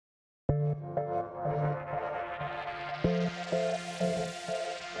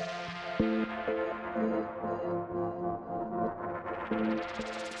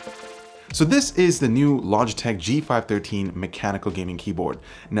So this is the new Logitech G513 mechanical gaming keyboard.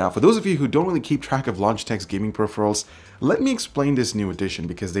 Now, for those of you who don't really keep track of Logitech's gaming peripherals, let me explain this new edition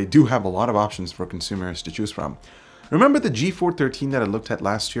because they do have a lot of options for consumers to choose from. Remember the G413 that I looked at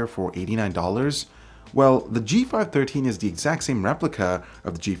last year for $89? Well, the G513 is the exact same replica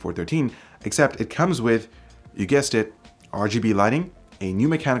of the G413, except it comes with, you guessed it, RGB lighting, a new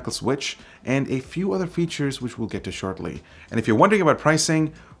mechanical switch, and a few other features which we'll get to shortly. And if you're wondering about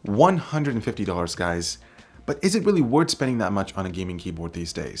pricing, $150, guys. But is it really worth spending that much on a gaming keyboard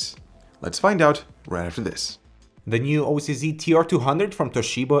these days? Let's find out right after this. The new OCZ TR200 from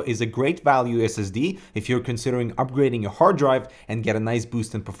Toshiba is a great value SSD if you're considering upgrading your hard drive and get a nice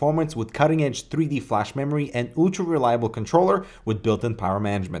boost in performance with cutting-edge 3D flash memory and ultra-reliable controller with built-in power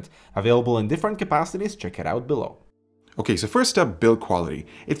management. Available in different capacities, check it out below. Okay, so first up, build quality.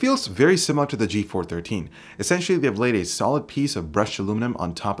 It feels very similar to the G413. Essentially, they've laid a solid piece of brushed aluminum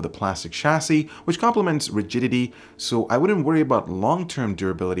on top of the plastic chassis, which complements rigidity, so I wouldn't worry about long-term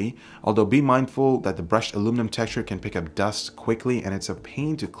durability, although be mindful that the brushed aluminum texture can pick up dust quickly and it's a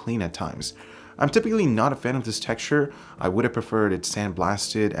pain to clean at times. I'm typically not a fan of this texture. I would have preferred it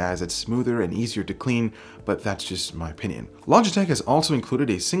sandblasted as it's smoother and easier to clean, but that's just my opinion. Logitech has also included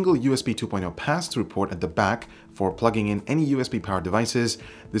a single USB 2.0 pass-through port at the back for plugging in any USB powered devices.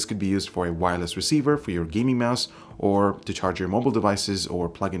 This could be used for a wireless receiver for your gaming mouse or to charge your mobile devices or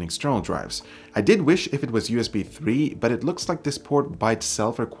plug in external drives. I did wish if it was USB 3, but it looks like this port by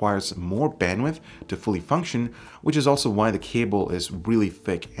itself requires more bandwidth to fully function, which is also why the cable is really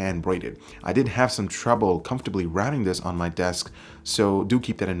thick and braided. I did have some trouble comfortably routing this on my desk, so do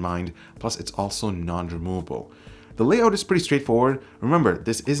keep that in mind. Plus, it's also non-removable. The layout is pretty straightforward. Remember,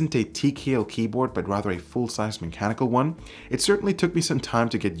 this isn't a TKL keyboard, but rather a full-size mechanical one. It certainly took me some time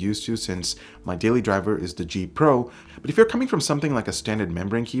to get used to since my daily driver is the G Pro, but if you're coming from something like a standard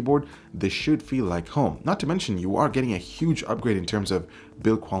membrane keyboard, this should feel like home. Not to mention, you are getting a huge upgrade in terms of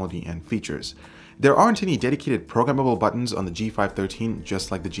build quality and features. There aren't any dedicated programmable buttons on the G513, just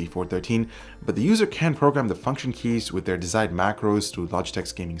like the G413, but the user can program the function keys with their desired macros through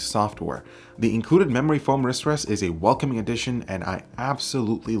Logitech's gaming software. The included memory foam wrist rest is a welcoming addition, and I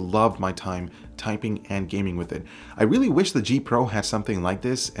absolutely loved my time typing and gaming with it. I really wish the G Pro had something like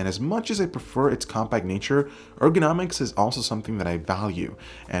this, and as much as I prefer its compact nature, ergonomics is also something that I value,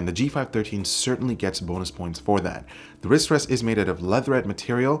 and the G513 certainly gets bonus points for that. The wrist rest is made out of leatherette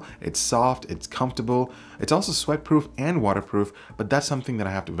material, it's soft, it's comfortable, it's also sweat-proof and waterproof, but that's something that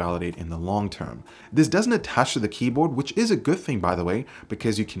I have to validate in the long term. This doesn't attach to the keyboard, which is a good thing by the way,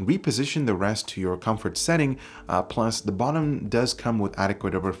 because you can reposition the rest to your comfort setting, plus the bottom does come with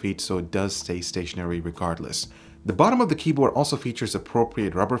adequate rubber feet, so it does stay stationary regardless. The bottom of the keyboard also features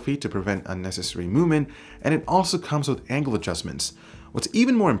appropriate rubber feet to prevent unnecessary movement, and it also comes with angle adjustments. What's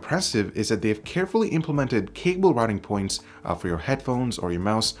even more impressive is that they've carefully implemented cable routing points for your headphones or your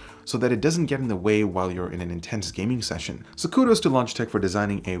mouse so that it doesn't get in the way while you're in an intense gaming session. So kudos to Logitech for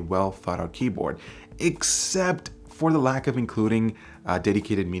designing a well thought out keyboard, except for the lack of including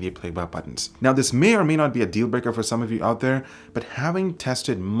dedicated media playback buttons. Now, this may or may not be a deal breaker for some of you out there, but having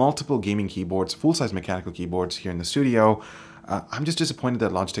tested multiple gaming keyboards, full-size mechanical keyboards here in the studio, I'm just disappointed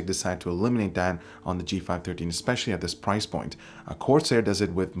that Logitech decided to eliminate that on the G513, especially at this price point. Corsair does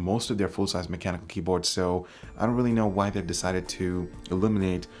it with most of their full-size mechanical keyboards, so I don't really know why they've decided to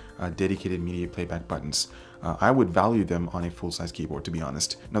eliminate dedicated media playback buttons. I would value them on a full-size keyboard, to be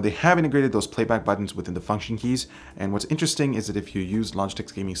honest. Now, they have integrated those playback buttons within the function keys, and what's interesting is that if you use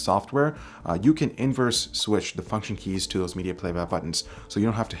Logitech's gaming software, you can inverse switch the function keys to those media playback buttons. So you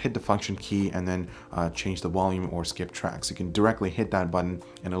don't have to hit the function key and then change the volume or skip tracks. You can directly hit that button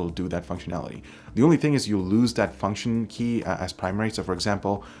and it'll do that functionality. The only thing is you'll lose that function key as primary. So for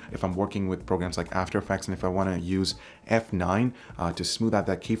example, if I'm working with programs like After Effects and if I want to use F9 to smooth out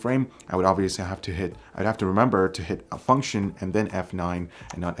that keyframe, I would obviously have to remember to hit a function and then F9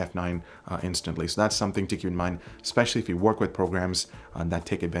 and not F9 instantly. So that's something to keep in mind, especially if you work with programs that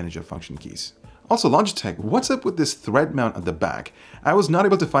take advantage of function keys. Also, Logitech, what's up with this thread mount at the back? I was not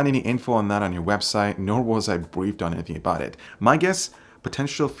able to find any info on that on your website, nor was I briefed on anything about it. My guess,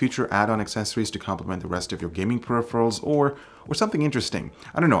 potential future add-on accessories to complement the rest of your gaming peripherals or something interesting.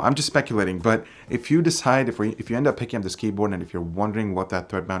 I don't know, I'm just speculating, but if you decide, if you end up picking up this keyboard and if you're wondering what that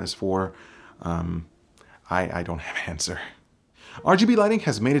thread mount is for, I don't have an answer. RGB lighting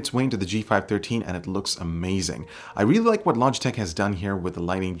has made its way into the G513 and it looks amazing. I really like what Logitech has done here with the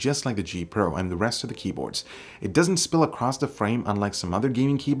lighting, just like the G Pro and the rest of the keyboards. It doesn't spill across the frame unlike some other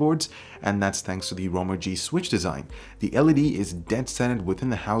gaming keyboards, and that's thanks to the Romer G switch design. The LED is dead centered within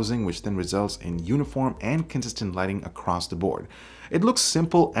the housing, which then results in uniform and consistent lighting across the board. It looks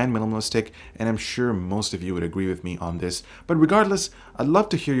simple and minimalistic, and I'm sure most of you would agree with me on this, but regardless, I'd love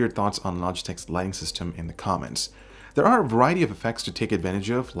to hear your thoughts on Logitech's lighting system in the comments. There are a variety of effects to take advantage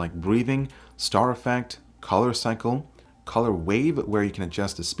of, like breathing, star effect, color cycle, color wave, where you can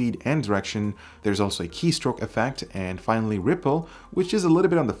adjust the speed and direction. There's also a keystroke effect, and finally ripple, which is a little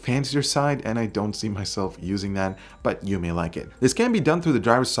bit on the fancier side, and I don't see myself using that, but you may like it. This can be done through the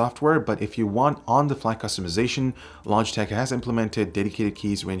driver software, but if you want on-the-fly customization, Logitech has implemented dedicated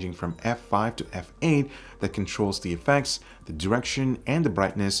keys ranging from F5 to F8 that controls the effects, the direction, and the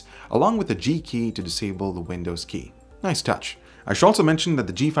brightness, along with the G key to disable the Windows key. Nice touch. I should also mention that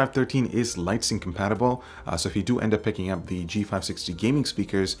the G513 is LightSync compatible, so if you do end up picking up the G560 gaming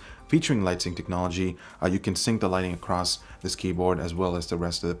speakers featuring LightSync technology, you can sync the lighting across this keyboard as well as the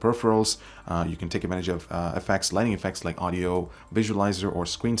rest of the peripherals. You can take advantage of lighting effects like audio visualizer or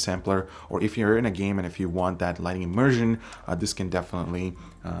screen sampler, or if you're in a game and if you want that lighting immersion, this can definitely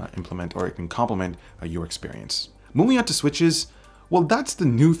implement, or it can complement your experience. Moving on to switches. Well, that's the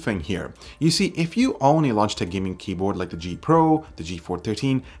new thing here. You see, if you own a Logitech gaming keyboard like the G Pro, the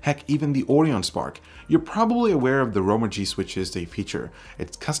G413, heck, even the Orion Spark, you're probably aware of the Romer G switches they feature.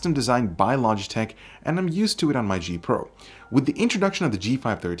 It's custom designed by Logitech, and I'm used to it on my G Pro. With the introduction of the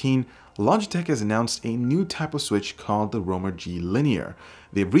G513, Logitech has announced a new type of switch called the Romer G Linear.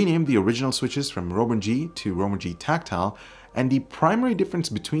 They've renamed the original switches from Romer G to Romer G Tactile, and the primary difference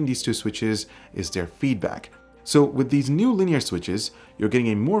between these two switches is their feedback. So with these new linear switches, you're getting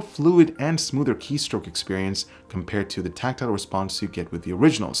a more fluid and smoother keystroke experience compared to the tactile response you get with the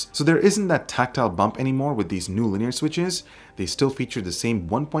originals. So there isn't that tactile bump anymore with these new linear switches. They still feature the same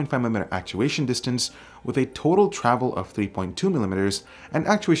 1.5mm actuation distance with a total travel of 3.2mm, and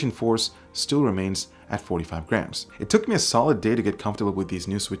actuation force still remains at 45 grams. It took me a solid day to get comfortable with these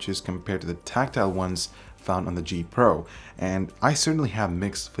new switches compared to the tactile ones found on the G Pro, and I certainly have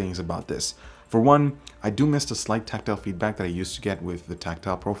mixed feelings about this. For one, I do miss the slight tactile feedback that I used to get with the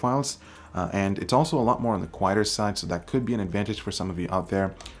tactile profiles, and it's also a lot more on the quieter side, so that could be an advantage for some of you out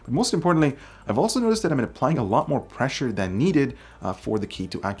there. But most importantly, I've also noticed that I'm applying a lot more pressure than needed for the key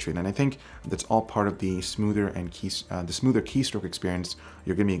to actuate, and I think that's all part of the smoother keystroke experience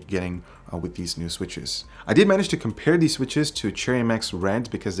you're going to be getting with these new switches. I did manage to compare these switches to Cherry MX Reds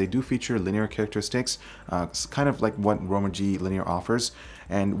because they do feature linear characteristics, kind of like what Romer G Linear offers.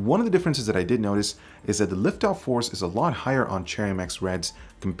 And one of the differences that I did notice is that the liftoff force is a lot higher on Cherry MX Reds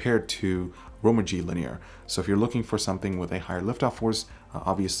compared to Romer G Linear. So if you're looking for something with a higher liftoff force,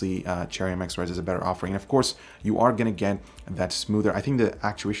 obviously Cherry MX Reds is a better offering. And of course, you are going to get that smoother, I think the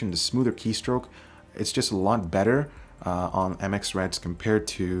actuation, the smoother keystroke, it's just a lot better on MX Reds compared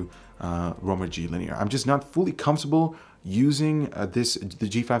to Romer G Linear. I'm just not fully comfortable using the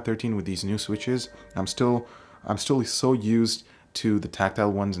G513 with these new switches. I'm still so used to the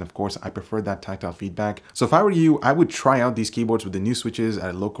tactile ones, and of course I prefer that tactile feedback. So if I were you, I would try out these keyboards with the new switches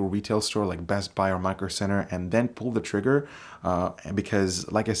at a local retail store like Best Buy or Micro Center, and then pull the trigger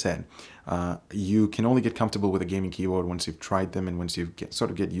because like I said, you can only get comfortable with a gaming keyboard once you've tried them and once you sort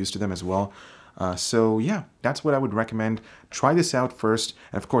of get used to them as well. So yeah, that's what I would recommend. Try this out first.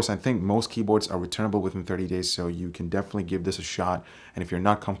 And of course, I think most keyboards are returnable within 30 days, so you can definitely give this a shot. And if you're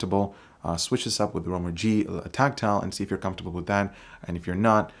not comfortable, switch this up with the Romer G Tactile and see if you're comfortable with that. And if you're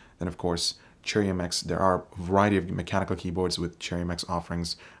not, then of course, Cherry MX, there are a variety of mechanical keyboards with Cherry MX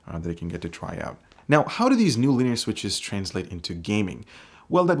offerings that you can get to try out. Now, how do these new linear switches translate into gaming?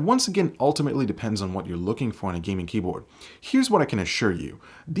 Well, that once again ultimately depends on what you're looking for in a gaming keyboard. Here's what I can assure you.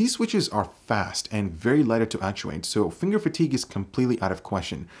 These switches are fast and very lighter to actuate, so finger fatigue is completely out of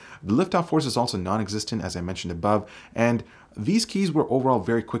question. The liftoff force is also non-existent, as I mentioned above, and these keys were overall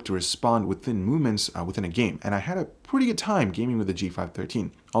very quick to respond within movements within a game, and I had a pretty good time gaming with the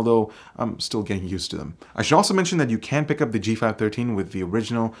G513, although I'm still getting used to them. I should also mention that you can pick up the G513 with the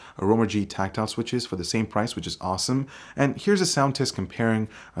original Romer G tactile switches for the same price, which is awesome. And here's a sound test comparing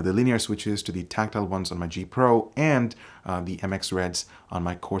the linear switches to the tactile ones on my G Pro and the MX Reds on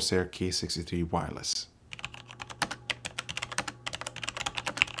my Corsair K63 wireless.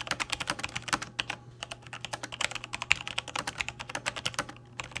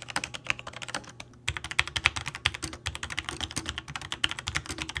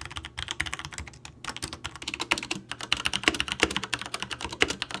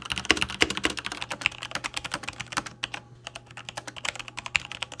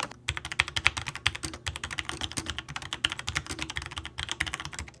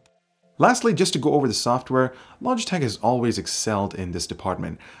 Lastly, just to go over the software, Logitech has always excelled in this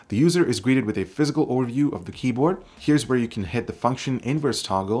department. The user is greeted with a physical overview of the keyboard. Here's where you can hit the function inverse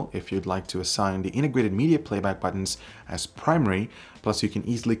toggle if you'd like to assign the integrated media playback buttons as primary, plus you can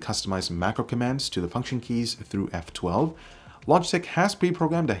easily customize macro commands to the function keys through F12. Logitech has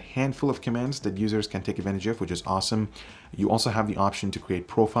pre-programmed a handful of commands that users can take advantage of, which is awesome. You also have the option to create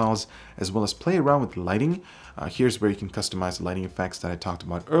profiles as well as play around with lighting. Here's where you can customize the lighting effects that I talked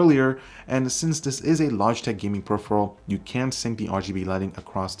about earlier. And since this is a Logitech gaming peripheral, you can sync the RGB lighting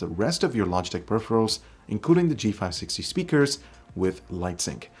across the rest of your Logitech peripherals, including the G560 speakers with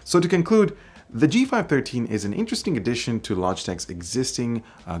LightSync. So to conclude, the G513 is an interesting addition to Logitech's existing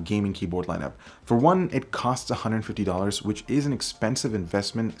gaming keyboard lineup. For one, it costs $150, which is an expensive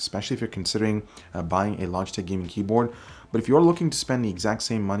investment, especially if you're considering buying a Logitech gaming keyboard. But if you're looking to spend the exact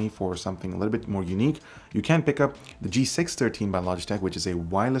same money for something a little bit more unique, you can pick up the G613 by Logitech, which is a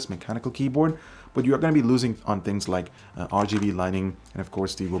wireless mechanical keyboard, but you're going to be losing on things like RGB lighting and of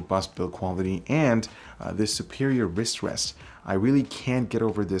course the robust build quality and this superior wrist rest. I really can't get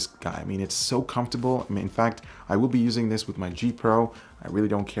over this guy. I mean, it's so comfortable. I mean, in fact, I will be using this with my G Pro. I really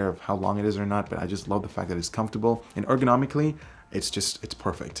don't care of how long it is or not, but I just love the fact that it's comfortable and ergonomically, it's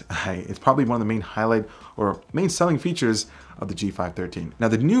perfect. It's probably one of the main highlight or main selling features of the G513. Now,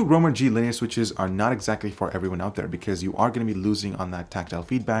 the new Roamer G linear switches are not exactly for everyone out there because you are going to be losing on that tactile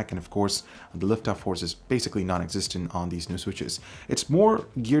feedback. And of course, the lift-off force is basically non-existent on these new switches. It's more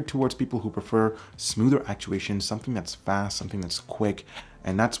geared towards people who prefer smoother actuation, something that's fast, something that's quick.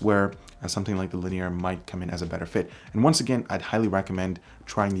 And that's where something like the linear might come in as a better fit. And once again, I'd highly recommend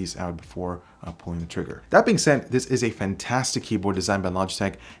trying these out before pulling the trigger. That being said, this is a fantastic keyboard designed by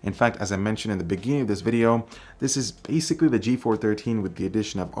Logitech. In fact, as I mentioned in the beginning of this video, this is basically the G413 with the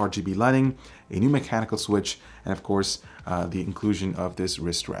addition of RGB lighting, a new mechanical switch, and of course, the inclusion of this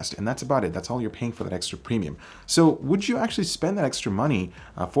wrist rest. And that's about it. That's all you're paying for that extra premium. So would you actually spend that extra money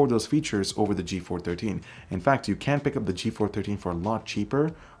for those features over the G413? In fact, you can pick up the G413 for a lot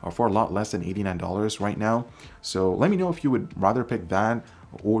cheaper or for a lot less than $89 right now. So let me know if you would rather pick that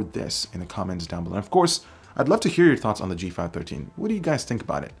or this in the comments down below. And of course, I'd love to hear your thoughts on the G513. What do you guys think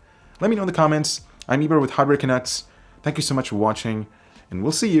about it? Let me know in the comments. I'm Ibra with Hardware Canucks. Thank you so much for watching, and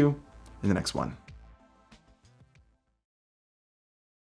we'll see you in the next one.